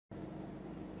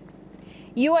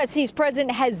USC's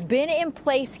president has been in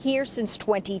place here since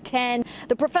 2010.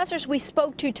 The professors we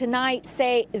spoke to tonight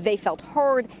say they felt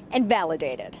heard and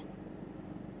validated.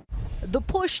 The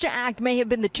push to act may have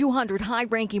been the 200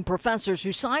 high-ranking professors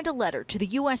who signed a letter to the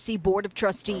USC Board of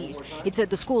Trustees. It said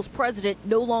the school's president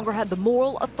no longer had the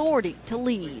moral authority to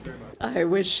lead. I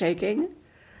was shaking,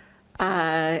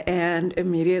 and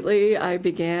immediately I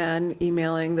began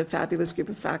emailing the fabulous group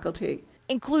of faculty,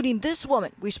 including this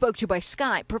woman we spoke to by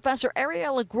Skype, Professor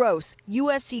Ariella Gross,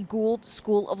 USC Gould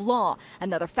School of Law,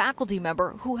 another faculty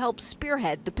member who helped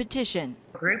spearhead the petition.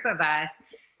 A group of us,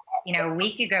 a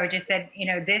week ago just said,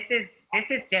 this is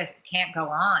just can't go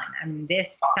on. I mean,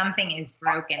 something is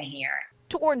broken here.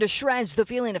 Torn to shreds the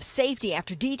feeling of safety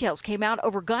after details came out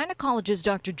over gynecologist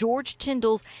Dr. George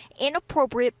Tyndall's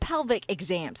inappropriate pelvic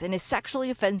exams and his sexually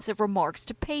offensive remarks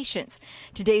to patients.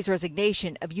 Today's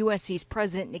resignation of USC's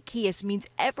President Nikias means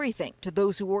everything to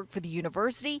those who work for the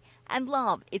university and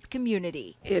love its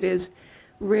community. It is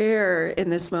rare in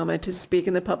this moment to speak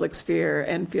in the public sphere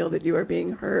and feel that you are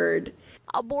being heard.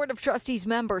 A Board of Trustees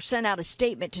member sent out a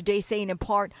statement today saying, in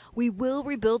part, we will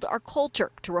rebuild our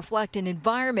culture to reflect an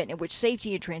environment in which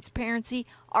safety and transparency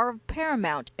are of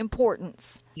paramount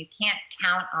importance. You can't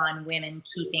count on women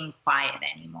keeping quiet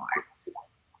anymore.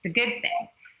 It's a good thing.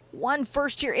 One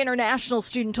first-year international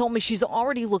student told me she's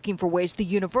already looking for ways the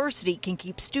university can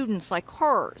keep students like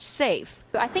her safe.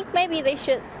 I think maybe they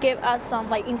should give us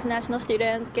some international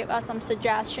students, give us some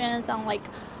suggestions on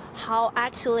how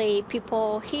actually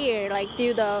people here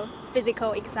do the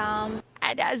physical exam.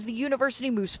 And as the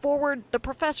university moves forward, the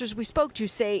professors we spoke to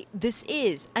say this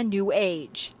is a new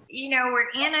age. We're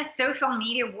in a social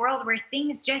media world where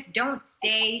things just don't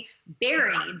stay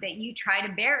buried that you try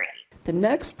to bury. The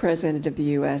next president of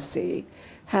the USC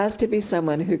has to be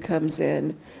someone who comes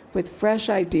in with fresh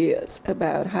ideas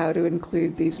about how to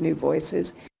include these new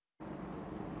voices.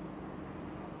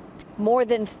 More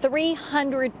than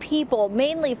 300 people,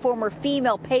 mainly former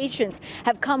female patients,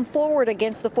 have come forward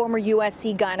against the former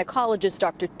USC gynecologist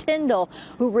Dr. Tyndall,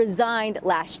 who resigned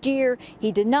last year.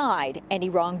 He denied any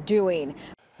wrongdoing.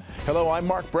 Hello, I'm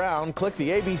Mark Brown. Click the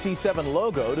ABC7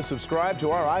 logo to subscribe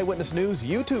to our Eyewitness News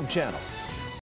YouTube channel.